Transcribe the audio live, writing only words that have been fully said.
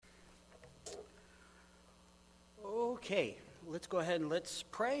Okay, let's go ahead and let's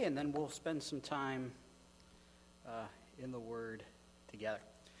pray, and then we'll spend some time in the Word together.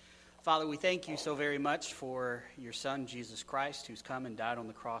 Father, we thank you so very much for your Son, Jesus Christ, who's come and died on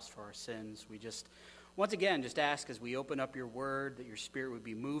the cross for our sins. We just, once again, just ask as we open up your Word that your Spirit would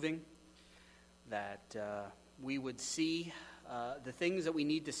be moving, that we would see the things that we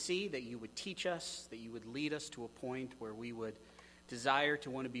need to see, that you would teach us, that you would lead us to a point where we would desire to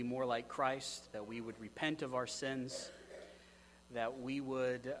want to be more like Christ, that we would repent of our sins, that we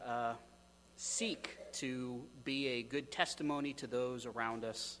would seek to be a good testimony to those around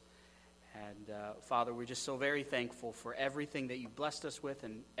us. And Father, we're just so very thankful for everything that you've blessed us with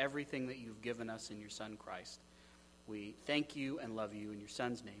and everything that you've given us in your Son, Christ. We thank you and love you in your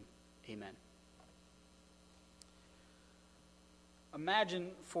Son's name. Amen. Imagine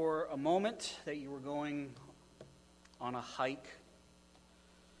for a moment that you were going on a hike,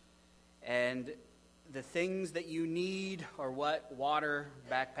 and the things that you need are what? Water,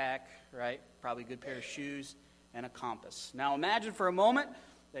 backpack, right? Probably a good pair of shoes, and a compass. Now imagine for a moment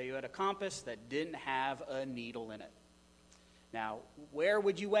that you had a compass that didn't have a needle in it. Now, where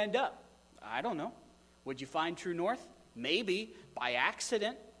would you end up? I don't know. Would you find true north? Maybe by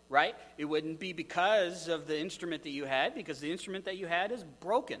accident, right? It wouldn't be because of the instrument that you had, because the instrument that you had is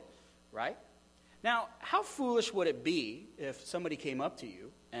broken, right? Now, how foolish would it be if somebody came up to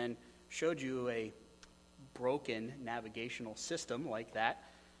you and showed you a broken navigational system like that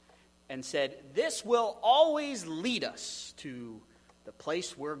and said, this will always lead us to the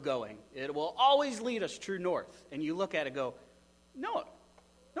place we're going. It will always lead us true north. And you look at it and go, no,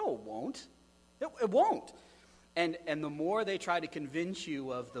 it won't. It won't. And the more they try to convince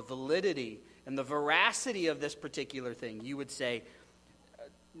you of the validity and the veracity of this particular thing, you would say,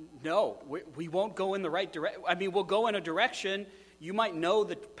 no, we won't go in the right direction. I mean, we'll go in a direction. You might know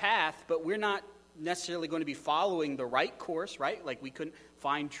the path, but we're not necessarily going to be following the right course, right? Like we couldn't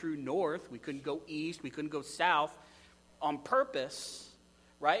find true north. We couldn't go east. We couldn't go south on purpose,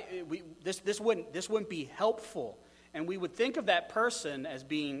 right? This wouldn't be helpful. And we would think of that person as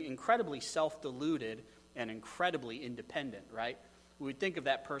being incredibly self-deluded and incredibly independent, right? We would think of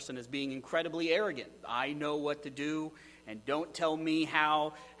that person as being incredibly arrogant. I know what to do, and don't tell me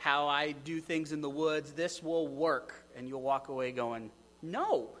how I do things in the woods. This will work. And you'll walk away going,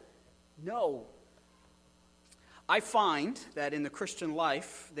 no. I find that in the Christian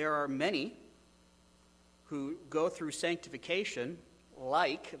life, there are many who go through sanctification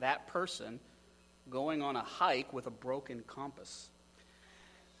like that person going on a hike with a broken compass.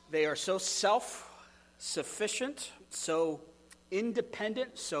 They are so self-sufficient, so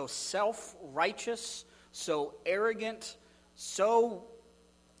independent, so self-righteous, so arrogant, so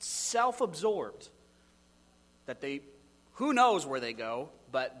self-absorbed that who knows where they go,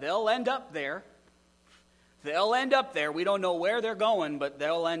 but they'll end up there. They'll end up there. We don't know where they're going, but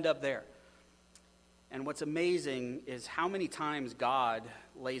they'll end up there. And what's amazing is how many times God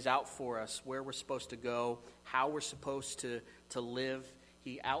lays out for us where we're supposed to go, how we're supposed to live.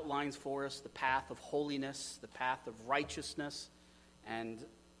 He outlines for us the path of holiness, the path of righteousness, and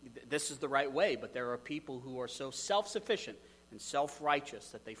this is the right way. But there are people who are so self-sufficient and self-righteous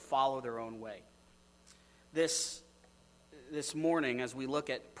that they follow their own way. This morning, as we look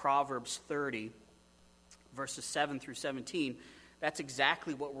at Proverbs 30, verses 7 through 17, that's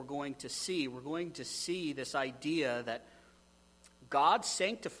exactly what we're going to see. We're going to see this idea that God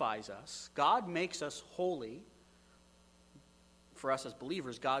sanctifies us. God makes us holy. For us as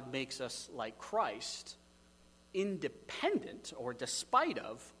believers, God makes us like Christ, independent or despite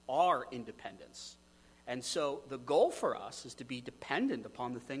of our independence. And so the goal for us is to be dependent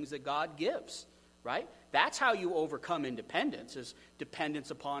upon the things that God gives, right? That's how you overcome independence, is dependence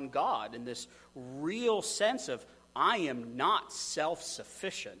upon God in this real sense of, I am not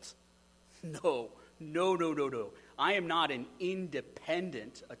self-sufficient. No. I am not an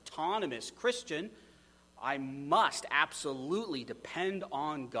independent, autonomous Christian. I must absolutely depend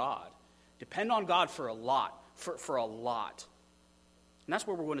on God. Depend on God for a lot, for a lot. And that's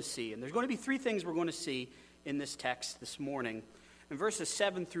what we're going to see. And there's going to be three things we're going to see in this text this morning. In verses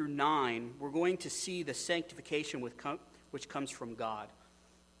 7 through 9, we're going to see the sanctification which comes from God.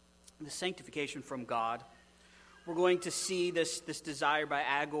 The sanctification from God. We're going to see this desire by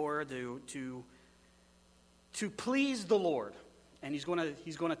Agur to please the Lord. And he's going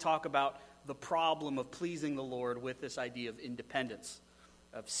to talk about the problem of pleasing the Lord with this idea of independence,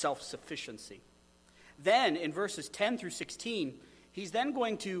 of self-sufficiency. Then, in verses 10 through 16, he's then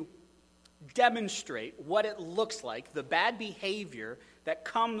going to demonstrate what it looks like, the bad behavior that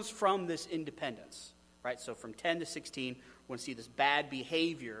comes from this independence. Right? So from 10 to 16, we're going to see this bad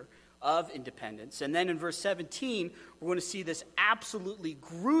behavior of independence. And then in verse 17, we're going to see this absolutely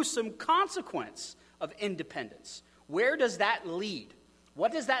gruesome consequence of independence. Where does that lead?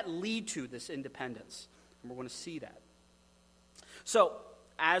 What does that lead to, this independence? And we're going to see that. So,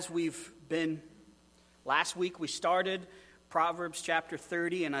 as we've been, last week we started Proverbs chapter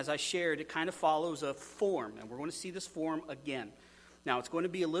 30, and as I shared, it kind of follows a form, and we're going to see this form again. Now, it's going to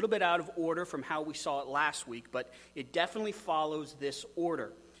be a little bit out of order from how we saw it last week, but it definitely follows this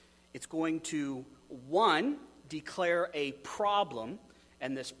order. It's going to, 1, declare a problem,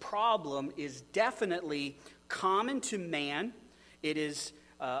 and this problem is definitely common to man. It is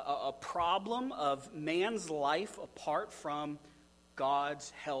a problem of man's life apart from God's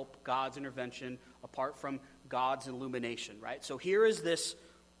help, God's intervention, apart from God's illumination, right? So here is this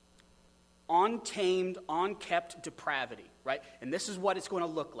untamed, unkept depravity, right? And this is what it's going to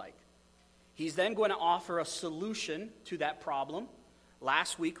look like. He's then going to offer a solution to that problem.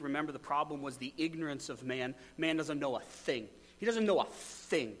 Last week, remember, the problem was the ignorance of man. Man doesn't know a thing. He doesn't know a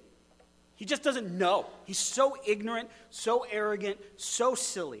thing. He just doesn't know. He's so ignorant, so arrogant, so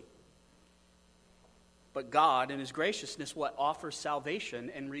silly. But God, in his graciousness, offers salvation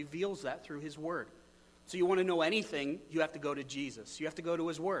and reveals that through his word. So you want to know anything, you have to go to Jesus. You have to go to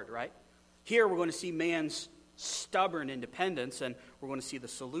his word, right? Here we're going to see man's stubborn independence, and we're going to see the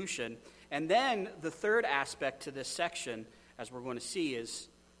solution. And then the third aspect to this section, as we're going to see, is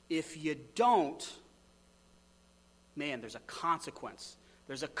if you don't, man, there's a consequence.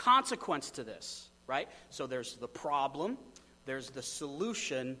 There's a consequence to this, right? So there's the problem, there's the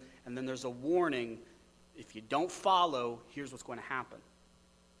solution, and then there's a warning. If you don't follow, here's what's going to happen.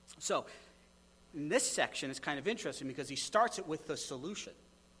 So, in this section, it's kind of interesting because he starts it with the solution.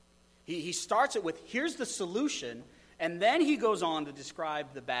 He starts it with, here's the solution, and then he goes on to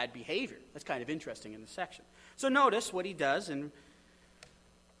describe the bad behavior. That's kind of interesting in this section. So notice what he does in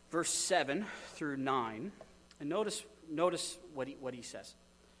verse 7 through 9. And notice what he says.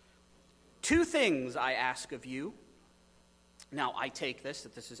 2 things I ask of you. Now, I take this,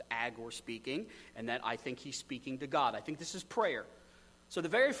 that this is Agor speaking, and that I think he's speaking to God. I think this is prayer. So the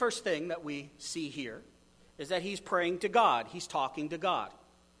very first thing that we see here is that he's praying to God. He's talking to God.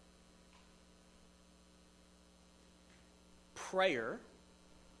 Prayer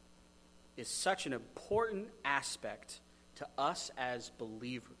is such an important aspect to us as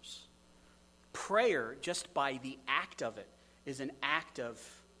believers. Prayer, just by the act of it, is an act of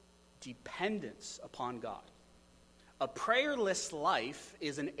dependence upon God. A prayerless life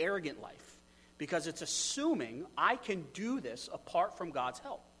is an arrogant life because it's assuming I can do this apart from God's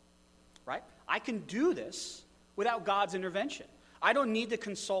help, right? I can do this without God's intervention. I don't need to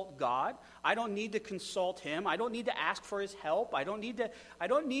consult God. I don't need to consult him. I don't need to ask for his help. I don't need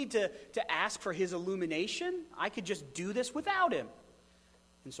to ask for his illumination. I could just do this without him.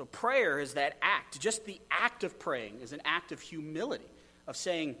 And so prayer is that act. Just the act of praying is an act of humility, of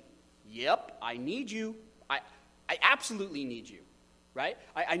saying, yep, I need you. I absolutely need you, right?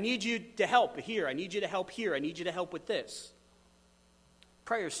 I need you to help here. I need you to help here. I need you to help with this.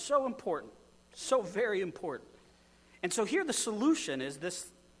 Prayer is so important, so very important. And so here the solution is this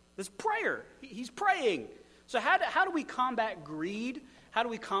prayer. He's praying. So how do we combat greed? How do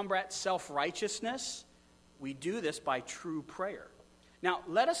we combat self-righteousness? We do this by true prayer. Now,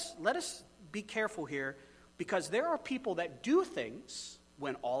 let us be careful here, because there are people that do things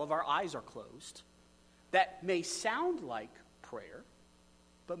when all of our eyes are closed that may sound like prayer,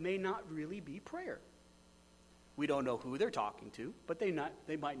 but may not really be prayer. We don't know who they're talking to, but they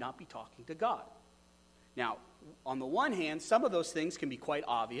might not be talking to God. Now, on the one hand, some of those things can be quite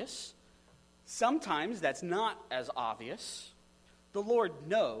obvious. Sometimes that's not as obvious. The Lord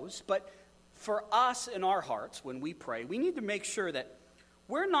knows, but for us in our hearts, when we pray, we need to make sure that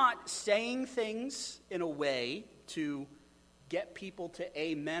we're not saying things in a way to get people to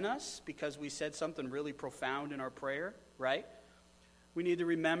amen us because we said something really profound in our prayer, right? We need to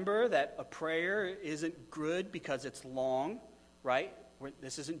remember that a prayer isn't good because it's long, right?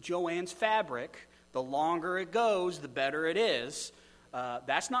 This isn't Joanne's fabric. The longer it goes, the better it is.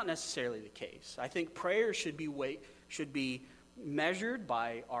 That's not necessarily the case. I think prayer should be measured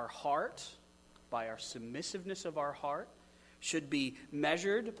by our heart, by our submissiveness of our heart, should be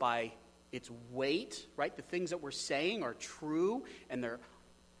measured by its weight, right? The things that we're saying are true and they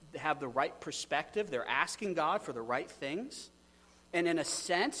have the right perspective. They're asking God for the right things. And in a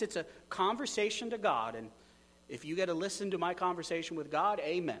sense, it's a conversation to God. And if you get to listen to my conversation with God,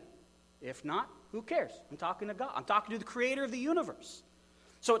 amen. If not, who cares? I'm talking to God. I'm talking to the creator of the universe.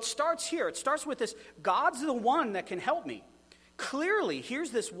 So it starts here. It starts with this, God's the one that can help me. Clearly, here's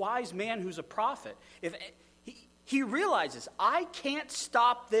this wise man who's a prophet. If He realizes, I can't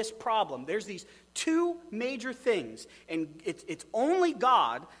stop this problem. There's these two major things, and it's only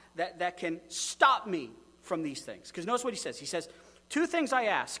God that can stop me from these things. Because notice what he says. He says, two things I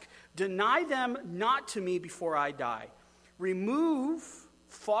ask. Deny them not to me before I die. Remove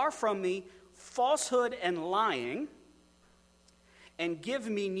far from me falsehood and lying, and give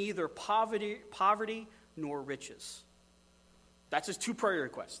me neither poverty nor riches. That's his two prayer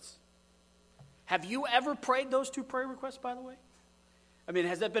requests. Have you ever prayed those two prayer requests, by the way? I mean,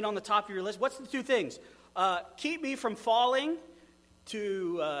 has that been on the top of your list? What's the two things? Keep me from falling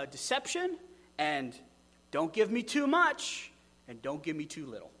to deception, and don't give me too much, and don't give me too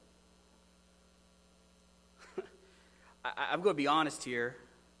little. I'm going to be honest here.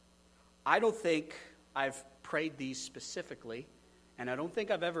 I don't think I've prayed these specifically, and I don't think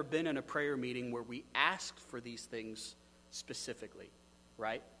I've ever been in a prayer meeting where we asked for these things specifically,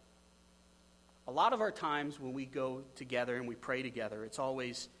 right? A lot of our times when we go together and we pray together, it's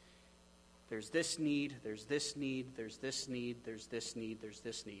always, there's this need, there's this need, there's this need, there's this need, there's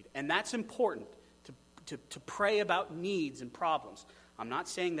this need. And that's important, to pray about needs and problems. I'm not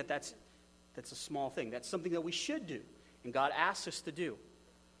saying that's a small thing. That's something that we should do, and God asks us to do.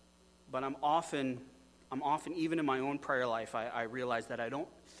 But I'm often, even in my own prayer life, I realize that I don't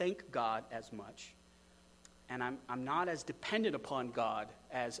thank God as much, and I'm not as dependent upon God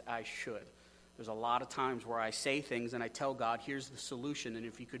as I should. There's a lot of times where I say things and I tell God, here's the solution, and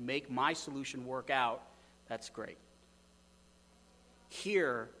if you could make my solution work out, that's great.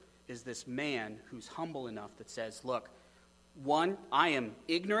 Here is this man who's humble enough that says, look, one, I am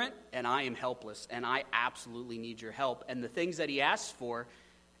ignorant and I am helpless, and I absolutely need your help. And the things that he asks for,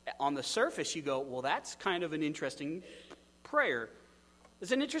 on the surface, you go, well, that's kind of an interesting prayer.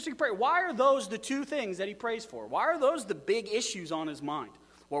 It's an interesting prayer. Why are those the two things that he prays for? Why are those the big issues on his mind?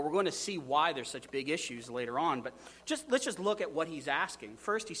 Well, we're going to see why there's such big issues later on, but let's just look at what he's asking.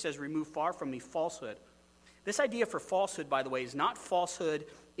 First, he says, remove far from me falsehood. This idea for falsehood, by the way, is not falsehood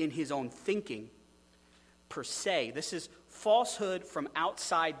in his own thinking per se. This is falsehood from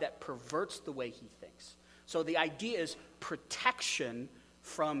outside that perverts the way he thinks. So the idea is protection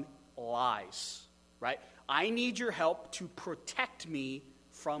from lies, right? I need your help to protect me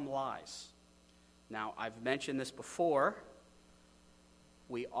from lies. Now, I've mentioned this before.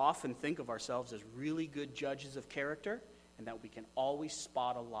 We often think of ourselves as really good judges of character, and that we can always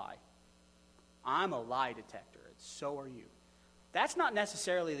spot a lie. I'm a lie detector, and so are you. That's not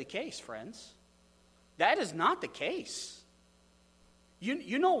necessarily the case, friends. That is not the case.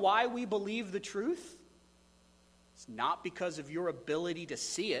 You know why we believe the truth? It's not because of your ability to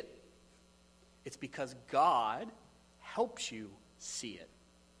see it. It's because God helps you see it.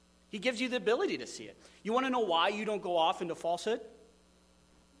 He gives you the ability to see it. You want to know why you don't go off into falsehood?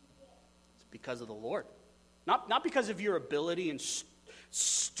 It's because of the Lord. Not because of your ability and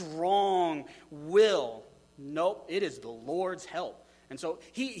strong will. Nope, it is the Lord's help. And so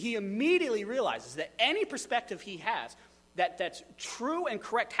he immediately realizes that any perspective he has that's true and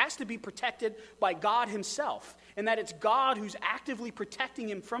correct has to be protected by God himself, and that it's God who's actively protecting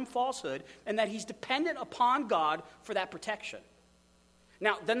him from falsehood, and that he's dependent upon God for that protection.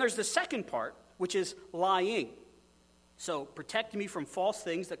 Now, then there's the second part, which is lying. So protect me from false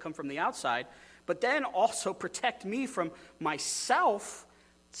things that come from the outside, but then also protect me from myself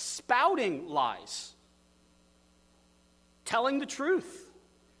spouting lies. Telling the truth.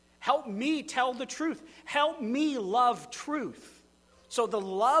 Help me tell the truth. Help me love truth. So the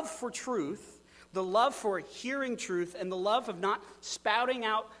love for truth, the love for hearing truth, and the love of not spouting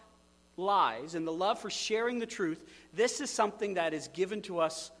out lies, and the love for sharing the truth, this is something that is given to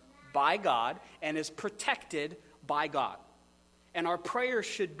us by God and is protected by God. And our prayer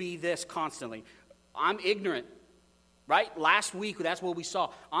should be this constantly. I'm ignorant. Right? Last week, that's what we saw.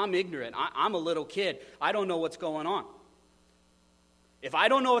 I'm ignorant. I'm a little kid. I don't know what's going on. If I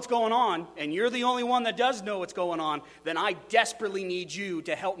don't know what's going on, and you're the only one that does know what's going on, then I desperately need you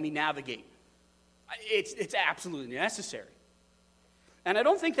to help me navigate. It's absolutely necessary. And I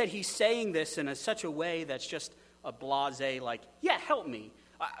don't think that he's saying this in such a way that's just a blasé, like, yeah, help me.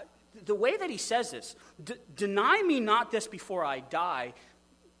 The way that he says this, deny me not this before I die,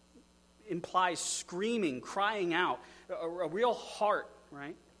 implies screaming, crying out, a real heart,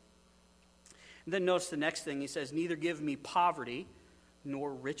 right? And then notice the next thing, he says, neither give me poverty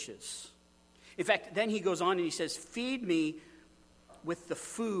nor riches. In fact, then he goes on and he says, feed me with the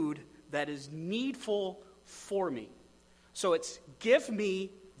food that is needful for me. So it's give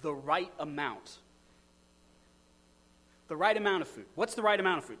me the right amount. The right amount of food. What's the right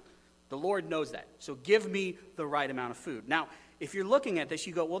amount of food? The Lord knows that. So give me the right amount of food. Now, if you're looking at this,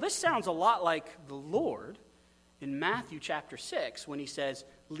 you go, well, this sounds a lot like the Lord. in Matthew chapter 6 when he says,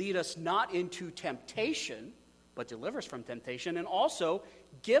 lead us not into temptation, but deliver us from temptation, and also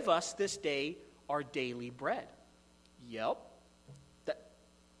give us this day our daily bread. Yep.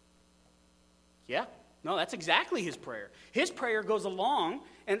 That's exactly his prayer. His prayer goes along,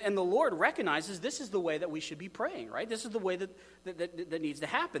 and the Lord recognizes this is the way that we should be praying, right? This is the way that needs to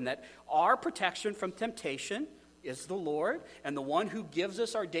happen, that our protection from temptation is the Lord, and the one who gives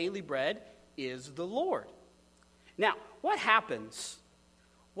us our daily bread is the Lord. Now, what happens?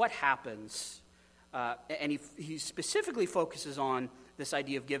 And he specifically focuses on this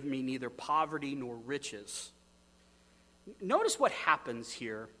idea of giving me neither poverty nor riches. Notice what happens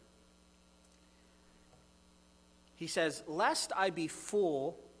here. He says, lest I be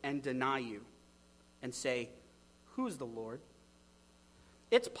full and deny you and say, who is the Lord?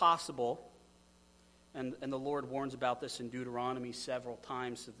 It's possible, and the Lord warns about this in Deuteronomy several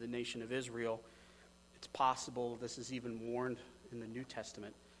times to the nation of Israel. It's possible, this is even warned in the New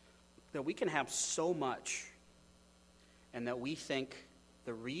Testament, that we can have so much and that we think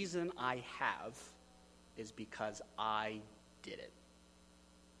the reason I have is because I did it.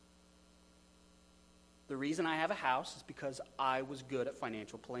 The reason I have a house is because I was good at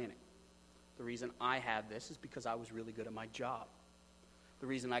financial planning. The reason I had this is because I was really good at my job. The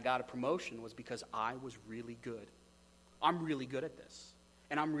reason I got a promotion was because I was really good. I'm really good at this.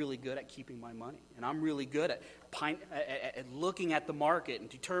 And I'm really good at keeping my money. And I'm really good at looking at the market and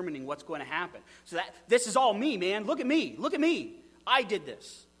determining what's going to happen. So that this is all me, man. Look at me. Look at me. I did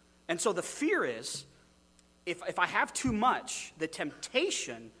this. And so the fear is, if I have too much, the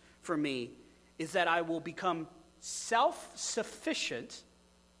temptation for me is that I will become self-sufficient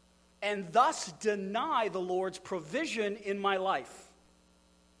and thus deny the Lord's provision in my life.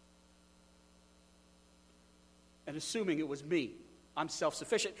 And assuming it was me, I'm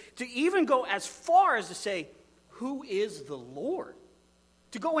self-sufficient. To even go as far as to say, who is the Lord?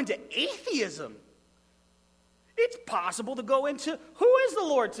 To go into atheism. It's possible to go into, who is the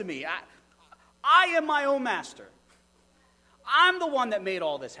Lord to me? I am my own master. I'm the one that made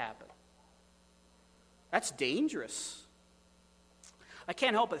all this happen. That's dangerous. I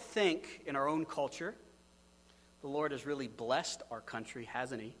can't help but think in our own culture, the Lord has really blessed our country,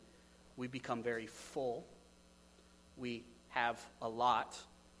 hasn't he? We've become very full. We have a lot.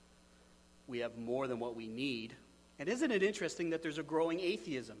 We have more than what we need. And isn't it interesting that there's a growing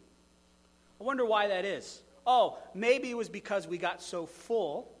atheism? I wonder why that is. Oh, maybe it was because we got so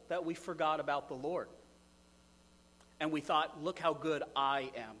full that we forgot about the Lord. And we thought, look how good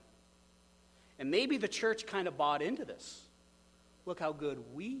I am. And maybe the church kind of bought into this. Look how good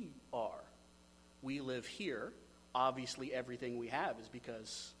we are. We live here. Obviously, everything we have is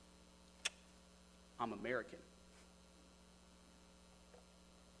because I'm American.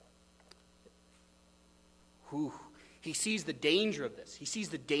 Whew. He sees the danger of this. He sees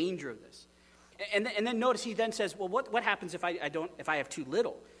the danger of this. And then notice he then says, well, what happens if I have too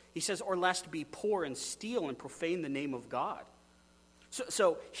little? He says, or lest be poor and steal and profane the name of God.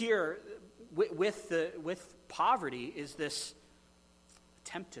 So here, with poverty is this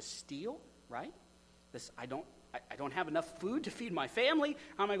attempt to steal, right? This I don't have enough food to feed my family.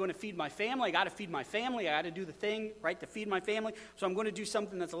 How am I going to feed my family? I got to feed my family. I got to do the thing, right, to feed my family. So I'm going to do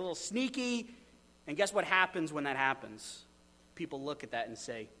something that's a little sneaky. And guess what happens when that happens? People look at that and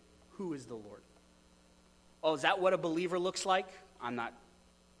say, who is the Lord? Oh, is that what a believer looks like? I'm not.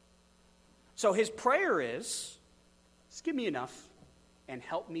 So his prayer is, just give me enough and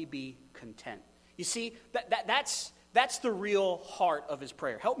help me be content. You see, that's the real heart of his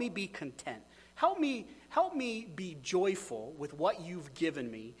prayer. Help me be content. Help me be joyful with what you've given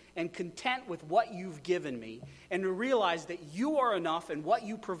me and content with what you've given me and to realize that you are enough and what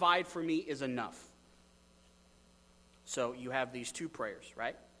you provide for me is enough. So you have these two prayers,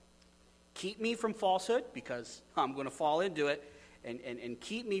 right? Keep me from falsehood because I'm going to fall into it and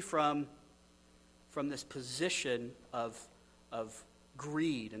keep me from this position of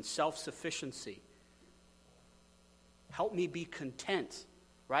greed and self-sufficiency. Help me be content,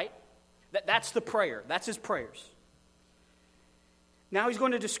 right? That's the prayer. That's his prayers. Now he's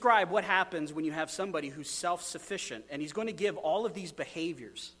going to describe what happens when you have somebody who's self-sufficient, and he's going to give all of these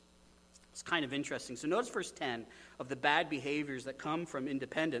behaviors. It's kind of interesting. So notice verse 10 of the bad behaviors that come from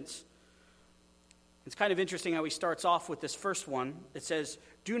independence. It's kind of interesting how he starts off with this first one. It says,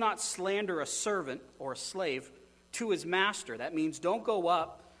 do not slander a servant or a slave to his master. That means don't go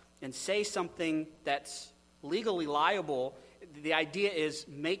up and say something that's legally liable. The idea is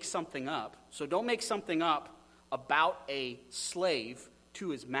make something up. So don't make something up about a slave to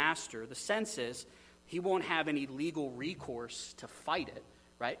his master. The sense is he won't have any legal recourse to fight it,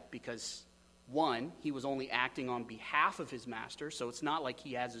 right? Because One, he was only acting on behalf of his master, so it's not like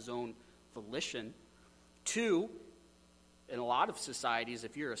he has his own volition. Two, in a lot of societies,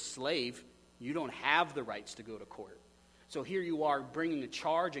 if you're a slave, you don't have the rights to go to court. So here you are bringing a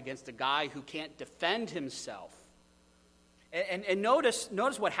charge against a guy who can't defend himself. And notice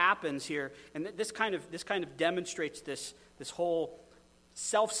what happens here, and this kind of demonstrates this whole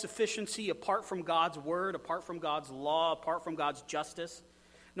self-sufficiency apart from God's word, apart from God's law, apart from God's justice.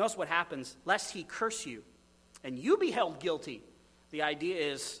 Notice what happens. Lest he curse you, and you be held guilty. The idea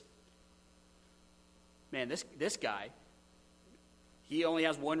is, man, this guy, he only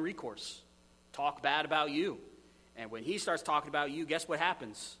has one recourse. Talk bad about you. And when he starts talking about you, guess what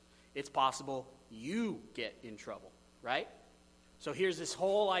happens? It's possible you get in trouble, right? So here's this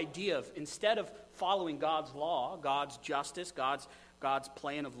whole idea of, instead of following God's law, God's justice, God's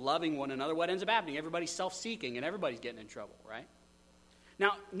plan of loving one another, what ends up happening? Everybody's self-seeking and everybody's getting in trouble, right?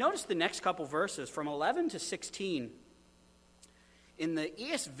 Now, notice the next couple verses from 11 to 16. In the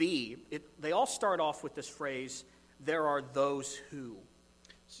ESV, they all start off with this phrase, there are those who.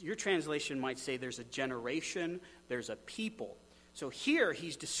 So your translation might say there's a generation, there's a people. So here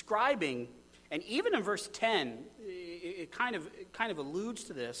he's describing, and even in verse 10, it kind of alludes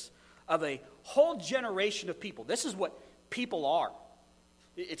to this, of a whole generation of people. This is what people are.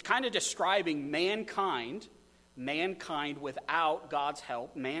 It's kind of describing mankind without God's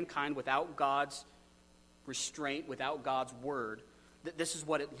help, mankind without God's restraint, without God's word. This is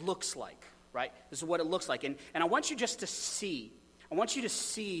what it looks like, right? This is what it looks like. And I want you just to see,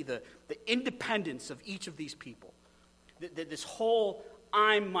 the independence of each of these people. This whole,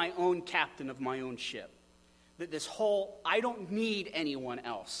 I'm my own captain of my own ship. This whole, I don't need anyone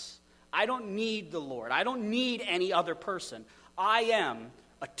else. I don't need the Lord. I don't need any other person. I am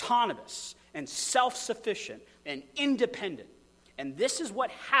autonomous and self-sufficient and independent. And this is what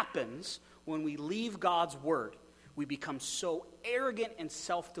happens when we leave God's word. We become so arrogant and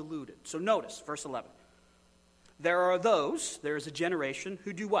self-deluded. So notice, verse 11. There is a generation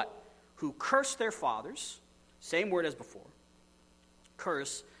who do what? Who curse their fathers. Same word as before.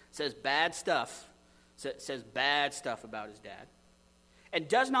 Curse says bad stuff. Says bad stuff about his dad. And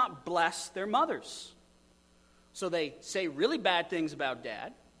does not bless their mothers. So they say really bad things about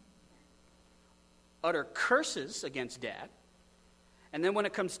dad. Utter curses against dad. And then when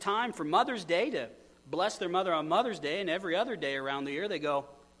it comes time for Mother's Day to bless their mother on Mother's Day and every other day around the year, they go,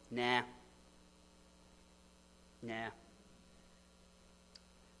 nah.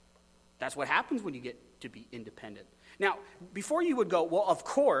 That's what happens when you get to be independent. Now, before you would go, well, of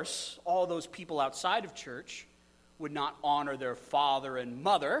course, all those people outside of church would not honor their father and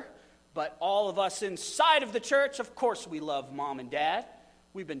mother, but all of us inside of the church, of course, we love mom and dad.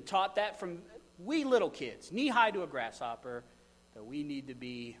 We've been taught that from we little kids, knee-high to a grasshopper, that we need to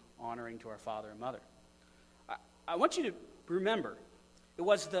be honoring to our father and mother. I want you to remember, it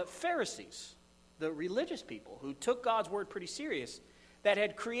was the Pharisees, the religious people, who took God's word pretty serious, that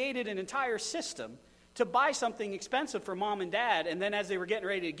had created an entire system to buy something expensive for mom and dad, and then as they were getting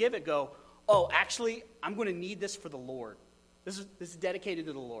ready to give it, go, oh, actually, I'm going to need this for the Lord. This is dedicated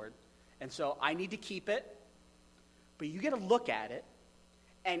to the Lord. And so I need to keep it, but you get to look at it,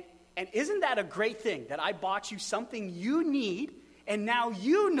 and isn't that a great thing, that I bought you something you need, and now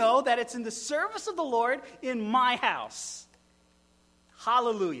you know that it's in the service of the Lord in my house.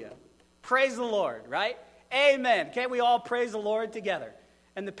 Hallelujah. Praise the Lord, right? Amen. Can't we all praise the Lord together?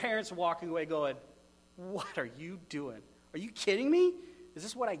 And the parents walking away going, what are you doing? Are you kidding me? Is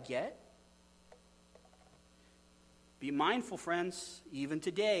this what I get? Be mindful, friends. Even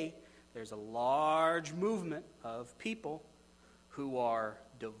today, there's a large movement of people who are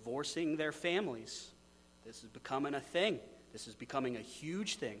divorcing their families. This is becoming a thing. This is becoming a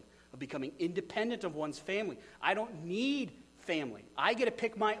huge thing of becoming independent of one's family. I don't need family. I get to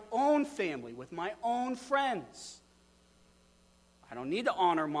pick my own family with my own friends. I don't need to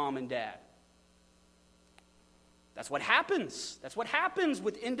honor mom and dad. That's what happens. That's what happens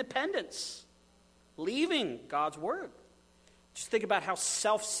with independence. Leaving God's word. Just think about how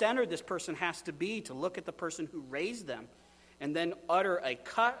self-centered this person has to be to look at the person who raised them and then utter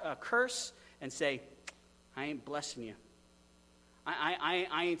a curse and say, I ain't blessing you. I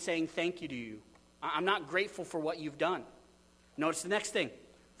ain't saying thank you to you. I'm not grateful for what you've done. Notice the next thing.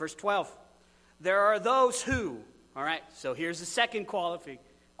 Verse 12. There are those who, all right, so here's the second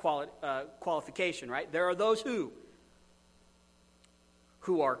qualification, right? There are those who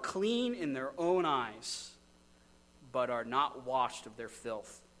are clean in their own eyes, but are not washed of their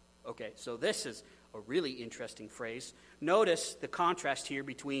filth. Okay, so this is a really interesting phrase. Notice the contrast here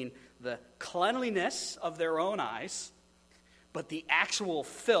between the cleanliness of their own eyes, but the actual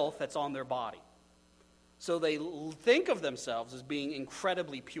filth that's on their body. So they think of themselves as being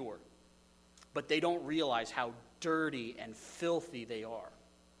incredibly pure, but they don't realize how dirty and filthy they are.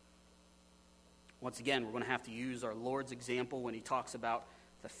 Once again, we're going to have to use our Lord's example when he talks about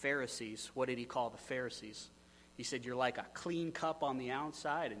the Pharisees. What did he call the Pharisees? He said, you're like a clean cup on the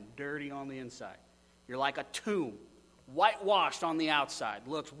outside and dirty on the inside. You're like a tomb, whitewashed on the outside.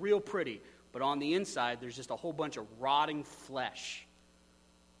 Looks real pretty, but on the inside, there's just a whole bunch of rotting flesh.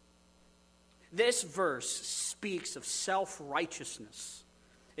 This verse speaks of self-righteousness.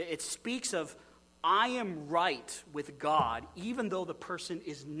 It speaks of, I am right with God, even though the person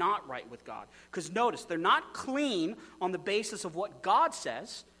is not right with God. Because notice, they're not clean on the basis of what God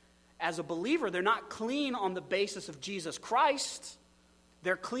says. As a believer, they're not clean on the basis of Jesus Christ.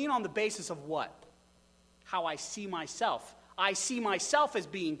 They're clean on the basis of what? How I see myself. I see myself as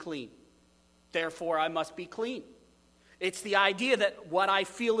being clean. Therefore, I must be clean. It's the idea that what I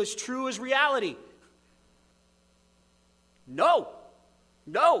feel is true is reality. No,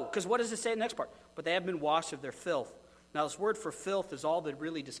 because what does it say in the next part? But they have been washed of their filth. Now, this word for filth is all the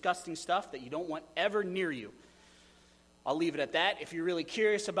really disgusting stuff that you don't want ever near you. I'll leave it at that. If you're really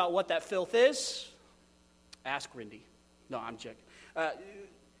curious about what that filth is, ask Rindy. No, I'm joking.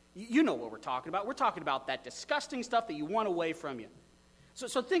 You know what we're talking about. We're talking about that disgusting stuff that you want away from you.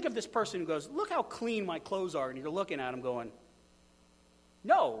 So think of this person who goes, look how clean my clothes are, and you're looking at them going,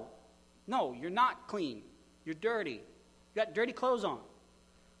 no, you're not clean. You're dirty. You got dirty clothes on.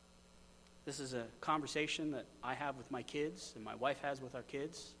 This is a conversation that I have with my kids and my wife has with our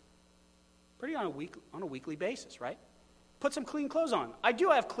kids pretty on a weekly basis, right? Put some clean clothes on. I do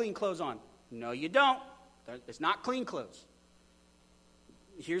have clean clothes on. No, you don't. It's not clean clothes.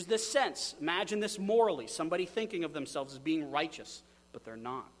 Here's this sense. Imagine this morally. Somebody thinking of themselves as being righteous, but they're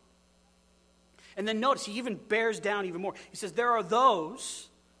not. And then notice, he even bears down even more. He says, there are those,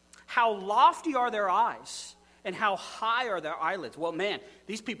 how lofty are their eyes, and how high are their eyelids. Well, man,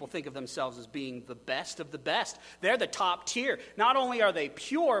 these people think of themselves as being the best of the best. They're the top tier. Not only are they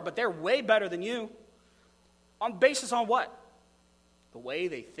pure, but they're way better than you. On basis on what? The way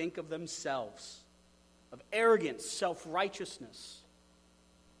they think of themselves, of arrogance, self-righteousness.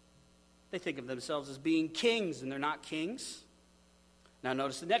 They think of themselves as being kings, and they're not kings. Now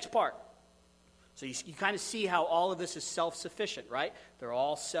notice the next part. So you kind of see how all of this is self-sufficient, right? They're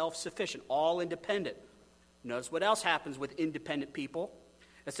all self-sufficient, all independent. Notice what else happens with independent people.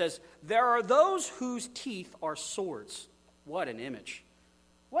 It says, there are those whose teeth are swords. What an image.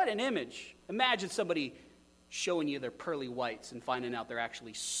 What an image. Imagine somebody showing you their pearly whites and finding out they're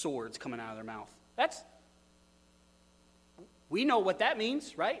actually swords coming out of their mouth. We know what that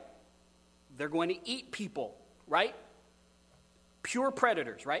means, right? They're going to eat people, right? Pure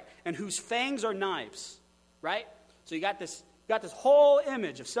predators, right? And whose fangs are knives, right? So you got this whole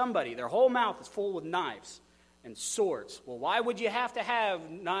image of somebody, their whole mouth is full with knives and swords. Well, why would you have to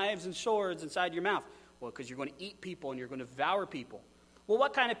have knives and swords inside your mouth? Well, because you're going to eat people and you're going to devour people. Well,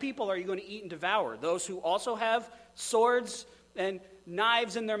 what kind of people are you going to eat and devour? Those who also have swords and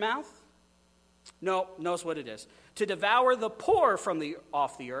knives in their mouth? No, notice what it is. To devour the poor from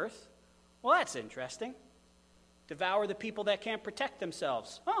off the earth. Well, that's interesting. Devour the people that can't protect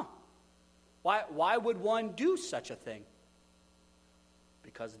themselves. Oh, why would one do such a thing?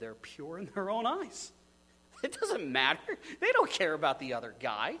 Because they're pure in their own eyes. It doesn't matter. They don't care about the other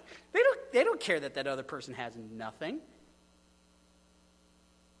guy. They don't care that other person has nothing.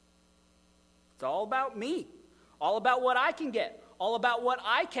 It's all about me. All about what I can get. All about what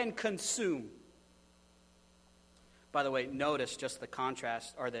I can consume. By the way, notice just the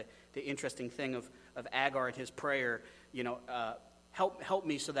contrast or the interesting thing of Agar and his prayer. Help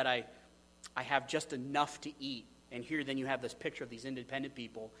me so that I have just enough to eat. And here then you have this picture of these independent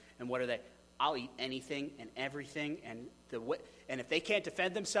people. And what are they? I'll eat anything and everything. And if they can't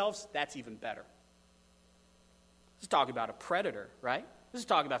defend themselves, that's even better. This is talking about a predator, right? This is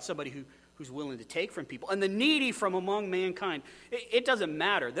talking about somebody who's willing to take from people. And the needy from among mankind. It doesn't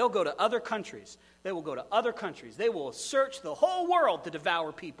matter. They'll go to other countries. They will go to other countries. They will search the whole world to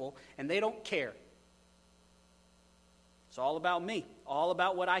devour people. And they don't care. It's all about me. All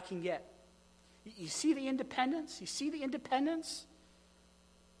about what I can get. You see the independence? You see the independence?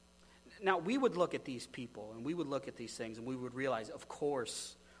 Now, we would look at these people, and we would look at these things, and we would realize, of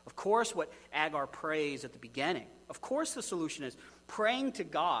course, what Agar prays at the beginning. Of course the solution is praying to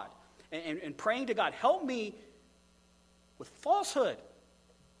God, and praying to God, help me with falsehood.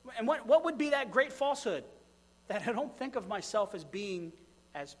 And what would be that great falsehood? That I don't think of myself as being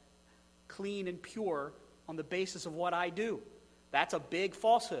as clean and pure on the basis of what I do. That's a big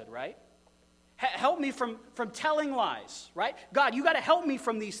falsehood, right? Help me from telling lies, right? God, you got to help me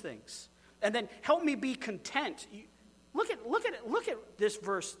from these things. And then help me be content. Look at this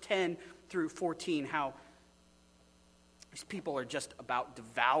verse 10 through 14, how these people are just about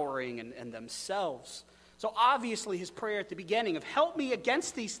devouring and themselves. So obviously his prayer at the beginning of help me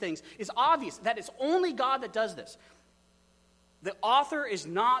against these things is obvious. That it's only God that does this. The author is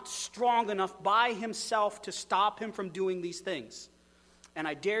not strong enough by himself to stop him from doing these things. And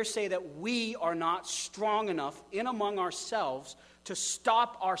I dare say that we are not strong enough in among ourselves to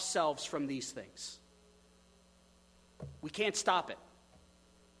stop ourselves from these things. We can't stop it.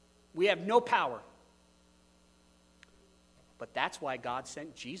 We have no power. But that's why God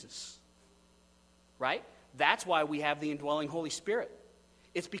sent Jesus. Right? That's why we have the indwelling Holy Spirit.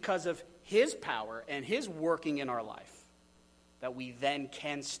 It's because of his power and his working in our life that we then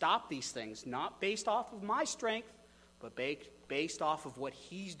can stop these things, not based off of my strength, but based off of what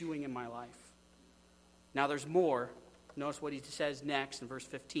he's doing in my life. Now there's more. Notice what he says next in verse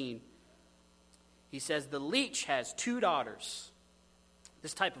 15. He says, the leech has 2 daughters.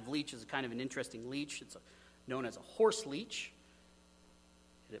 This type of leech is kind of an interesting leech. It's known as a horse leech.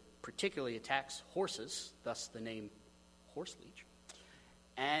 It particularly attacks horses, thus the name horse leech.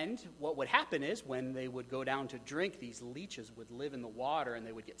 And what would happen is when they would go down to drink, these leeches would live in the water and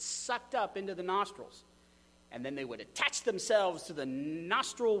they would get sucked up into the nostrils. And then they would attach themselves to the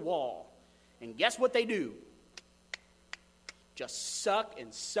nostril wall. And guess what they do? Just suck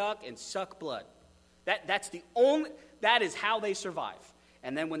and suck and suck blood. That is how they survive.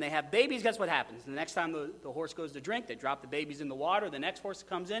 And then when they have babies, guess what happens? The next time the horse goes to drink, they drop the babies in the water. The next horse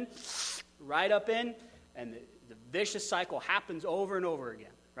comes in, right up in, and the vicious cycle happens over and over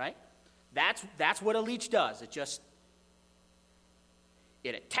again, right? That's what a leech does. It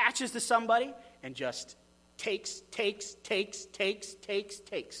attaches to somebody and just takes.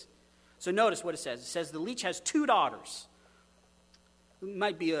 So notice what it says. It says the leech has 2 daughters.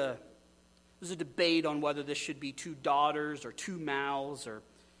 There's a debate on whether this should be 2 daughters or 2 mouths or...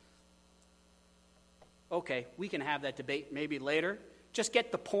 Okay, we can have that debate maybe later. Just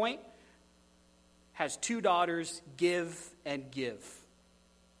get the point. Has 2 daughters, give and give.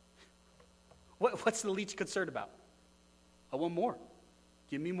 What's the leech concerned about? I want more.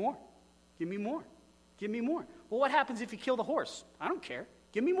 Give me more. Give me more. Give me more. Well, what happens if you kill the horse? I don't care.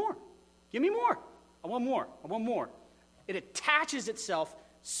 Give me more. Give me more. I want more. I want more. It attaches itself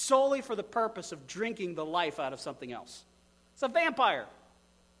solely for the purpose of drinking the life out of something else. It's a vampire.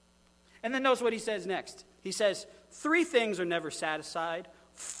 And then notice what he says next. He says, 3 things are never satisfied.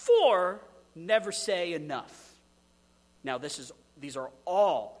 4 never say enough. Now, these are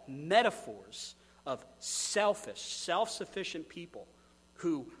all metaphors of selfish, self-sufficient people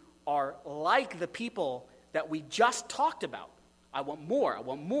who are like the people that we just talked about. I want more, I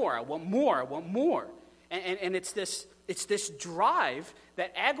want more, I want more, I want more. And it's this drive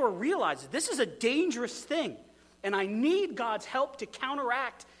that Agur realizes this is a dangerous thing. And I need God's help to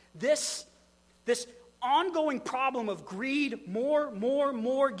counteract this ongoing problem of greed,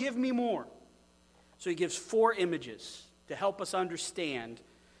 more, give me more. So he gives 4 images to help us understand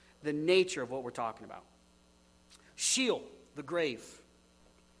the nature of what we're talking about. Sheol, the grave.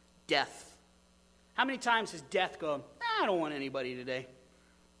 Death. How many times has death gone, I don't want anybody today?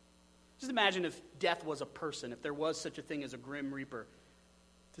 Just imagine if death was a person, if there was such a thing as a grim reaper.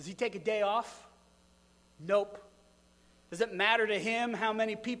 Does he take a day off? Nope. Does it matter to him how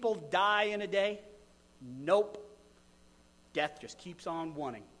many people die in a day? Nope. Death just keeps on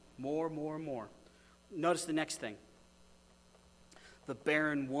wanting more. Notice the next thing. The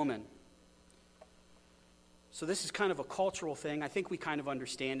barren woman. So this is kind of a cultural thing. I think we kind of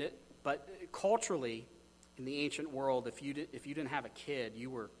understand it. But culturally, in the ancient world, if you didn't have a kid, you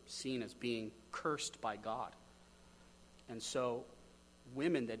were seen as being cursed by God. And so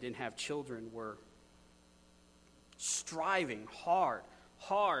women that didn't have children were striving hard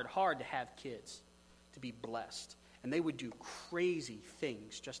to have kids, to be blessed. And they would do crazy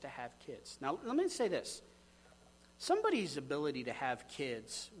things just to have kids. Now, let me say this. Somebody's ability to have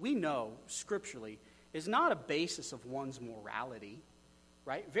kids, we know scripturally, is not a basis of one's morality,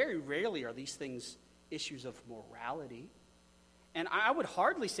 right? Very rarely are these things issues of morality. And I would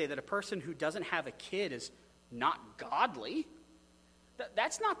hardly say that a person who doesn't have a kid is not godly.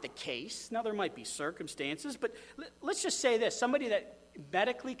 That's not the case. Now, there might be circumstances, but let's just say this. Somebody that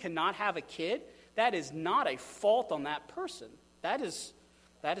medically cannot have a kid, that is not a fault on that person. That is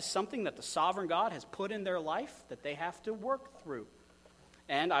something that the sovereign God has put in their life that they have to work through.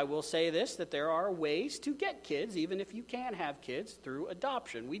 And I will say this, that there are ways to get kids, even if you can have kids, through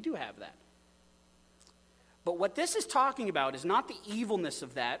adoption. We do have that. But what this is talking about is not the evilness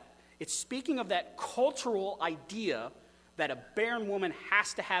of that. It's speaking of that cultural idea that a barren woman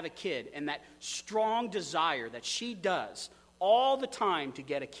has to have a kid, and that strong desire that she does all the time to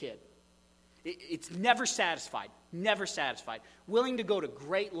get a kid. It's never satisfied, willing to go to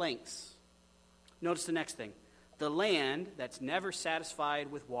great lengths. Notice the next thing. The land that's never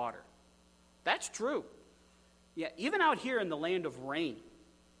satisfied with water. That's true. Yeah, even out here in the land of rain,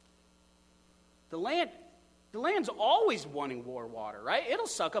 the land's always wanting more water, right? It'll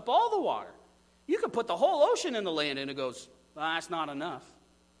suck up all the water. You could put the whole ocean in the land and it goes, that's not enough.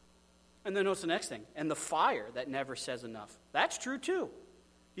 And then notice the next thing. And the fire that never says enough. That's true too.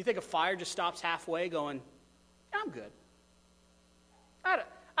 You think a fire just stops halfway going, I'm good.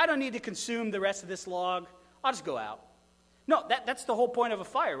 I don't need to consume the rest of this log. I'll just go out. No, that's the whole point of a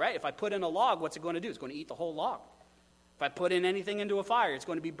fire, right? If I put in a log, what's it going to do? It's going to eat the whole log. If I put in anything into a fire, it's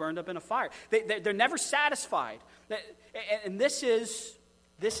going to be burned up in a fire. They're never satisfied. And this is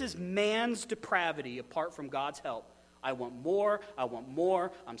man's depravity apart from God's help. I want more.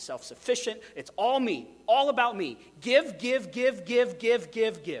 I'm self-sufficient. It's all me, all about me. Give.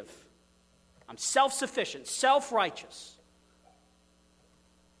 I'm self-sufficient, self-righteous.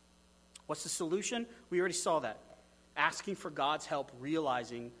 What's the solution? We already saw that. Asking for God's help,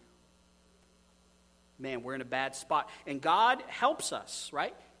 realizing, man, we're in a bad spot. And God helps us,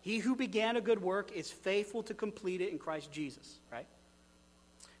 right? He who began a good work is faithful to complete it in Christ Jesus, right?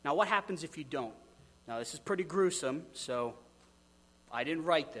 Now, what happens if you don't? Now, this is pretty gruesome, so I didn't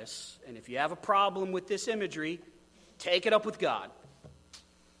write this. And if you have a problem with this imagery, take it up with God.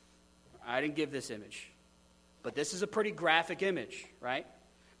 I didn't give this image. But this is a pretty graphic image, right?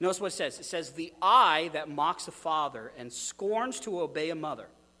 Notice what it says. It says, the eye that mocks a father and scorns to obey a mother.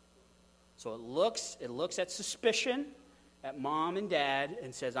 So it looks at suspicion, at mom and dad,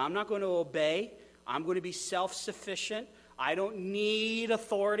 and says, I'm not going to obey. I'm going to be self-sufficient. I don't need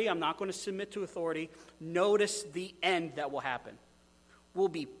authority. I'm not going to submit to authority. Notice the end that will happen. We'll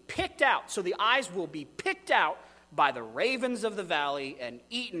be picked out. So the eyes will be picked out by the ravens of the valley and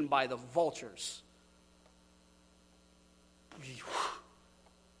eaten by the vultures.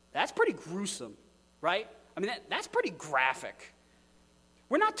 That's pretty gruesome, right? I mean, that's pretty graphic.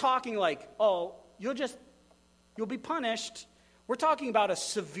 We're not talking like, oh, you'll be punished. We're talking about a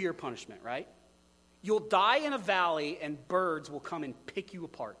severe punishment, right? You'll die in a valley and birds will come and pick you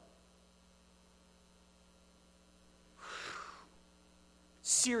apart.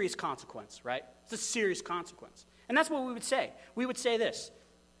 Serious consequence, right? It's a serious consequence. And that's what we would say. We would say this.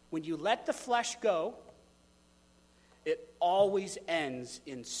 When you let the flesh go, it always ends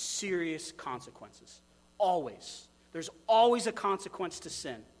in serious consequences. Always. There's always a consequence to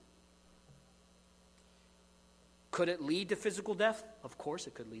sin. Could it lead to physical death? Of course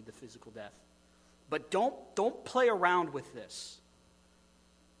it could lead to physical death. But don't play around with this.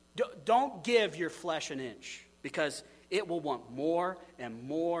 Don't give your flesh an inch, because it will want more and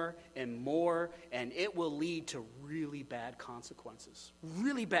more and more, and it will lead to really bad consequences.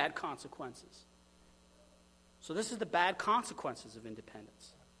 Really bad consequences. So this is the bad consequences of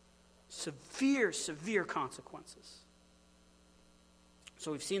independence. Severe, severe consequences.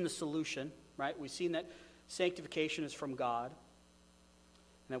 So we've seen the solution, right? We've seen that sanctification is from God,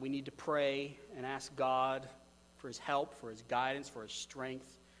 and that we need to pray and ask God for his help, for his guidance, for his strength.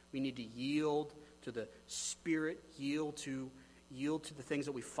 We need to yield to the Spirit, yield to the things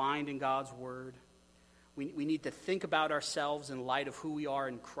that we find in God's Word. We need to think about ourselves in light of who we are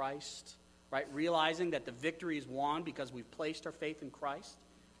in Christ, right? Realizing that the victory is won because we've placed our faith in Christ,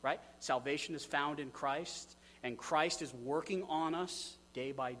 right? Salvation is found in Christ, and Christ is working on us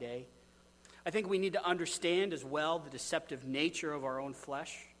day by day. I think we need to understand as well the deceptive nature of our own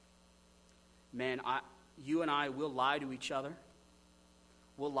flesh. Man, you and I will lie to each other.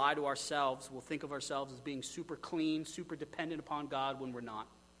 We'll lie to ourselves. We'll think of ourselves as being super clean, super dependent upon God when we're not.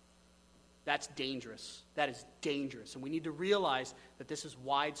 That's dangerous. That is dangerous. And we need to realize that this is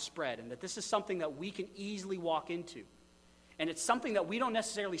widespread and that this is something that we can easily walk into. And it's something that we don't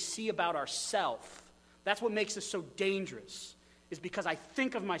necessarily see about ourselves. That's what makes us so dangerous, is because I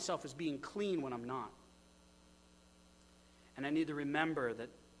think of myself as being clean when I'm not. And I need to remember that,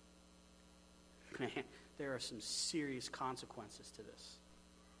 man, there are some serious consequences to this.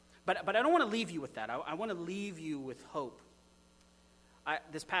 But I don't want to leave you with that. I want to leave you with hope.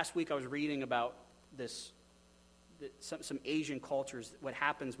 This past week I was reading about some Asian cultures, what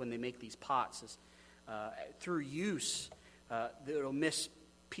happens when they make these pots is through use, it'll miss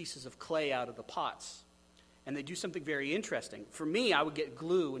pieces of clay out of the pots. And they do something very interesting. For me, I would get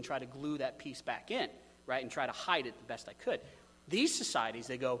glue and try to glue that piece back in, right, and try to hide it the best I could. These societies,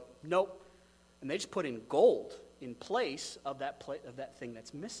 they go, nope, and they just put in gold in place of that thing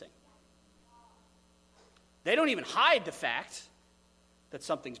that's missing. They don't even hide the fact that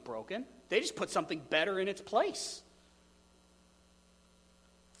something's broken. They just put something better in its place.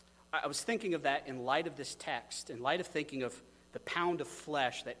 I was thinking of that in light of this text, in light of thinking of the pound of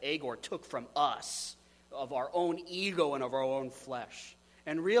flesh that Agur took from us, of our own ego and of our own flesh,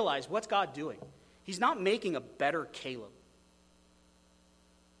 and realize what's God doing? He's not making a better Caleb.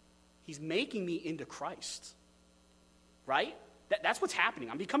 He's making me into Christ, right? That's what's happening.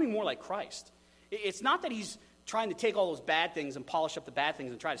 I'm becoming more like Christ. It's not that he's trying to take all those bad things and polish up the bad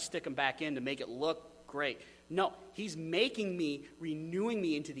things and try to stick them back in to make it look great. No, he's making me, renewing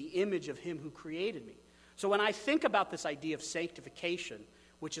me into the image of him who created me. So when I think about this idea of sanctification,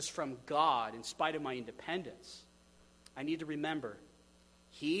 which is from God in spite of my independence, I need to remember,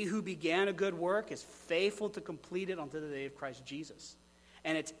 he who began a good work is faithful to complete it until the day of Christ Jesus.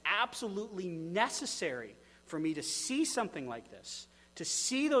 And it's absolutely necessary for me to see something like this, to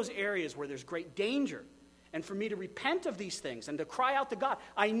see those areas where there's great danger, and for me to repent of these things and to cry out to God,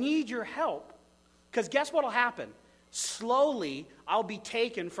 I need your help. Because guess what will happen? Slowly, I'll be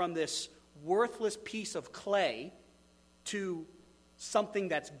taken from this worthless piece of clay to something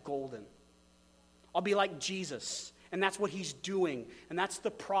that's golden. I'll be like Jesus, and that's what he's doing, and that's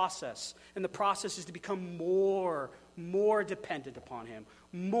the process. And the process is to become more dependent upon him,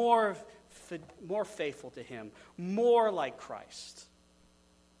 more faithful to him, more like Christ.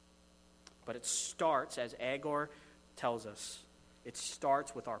 But it starts, as Agur tells us, it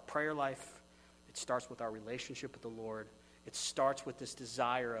starts with our prayer life. It starts with our relationship with the Lord. It starts with this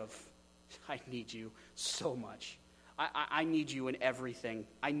desire of, I need you so much. I need you in everything.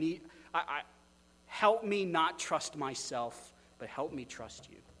 Help me not trust myself, but help me trust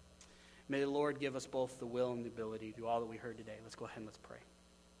you. May the Lord give us both the will and the ability to do all that we heard today. Let's go ahead and let's pray.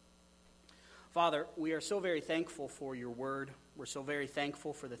 Father, we are so very thankful for your word. We're so very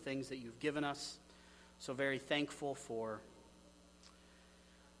thankful for the things that you've given us. So very thankful for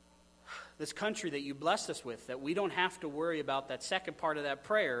this country that you blessed us with, that we don't have to worry about that second part of that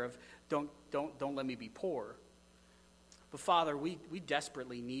prayer of don't let me be poor. But Father, we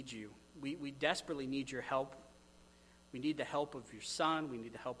desperately need you. We desperately need your help. We need the help of your Son. We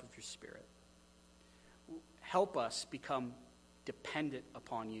need the help of your Spirit. Help us become dependent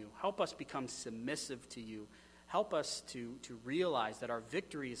upon you. Help us become submissive to you. Help us to realize that our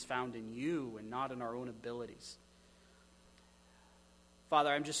victory is found in you and not in our own abilities. Father,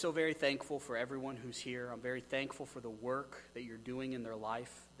 I'm just so very thankful for everyone who's here. I'm very thankful for the work that you're doing in their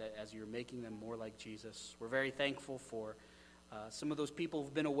life, that as you're making them more like Jesus. We're very thankful for some of those people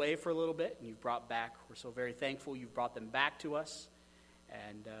who've been away for a little bit and you've brought back. We're so very thankful you've brought them back to us.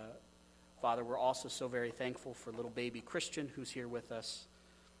 And Father, we're also so very thankful for little baby Christian who's here with us.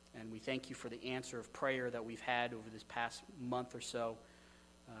 And we thank you for the answer of prayer that we've had over this past month or so.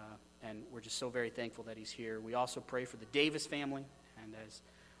 And we're just so very thankful that he's here. We also pray for the Davis family. And as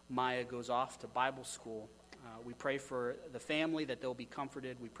Maya goes off to Bible school, we pray for the family that they'll be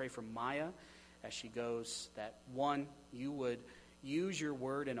comforted. We pray for Maya as she goes, that one, you would use your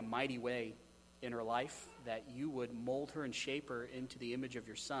word in a mighty way in her life, that you would mold her and shape her into the image of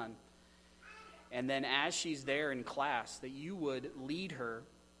your Son. And then as she's there in class, that you would lead her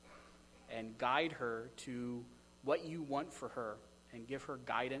and guide her to what you want for her and give her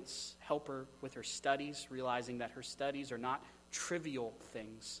guidance, help her with her studies, realizing that her studies are not trivial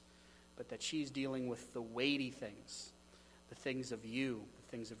things, but that she's dealing with the weighty things, the things of you,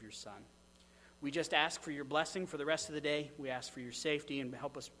 the things of your Son. We just ask for your blessing for the rest of the day. We ask for your safety and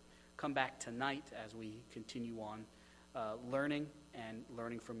help us come back tonight as we continue on learning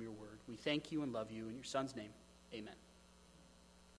from your word. We thank you and love you in your Son's name. Amen.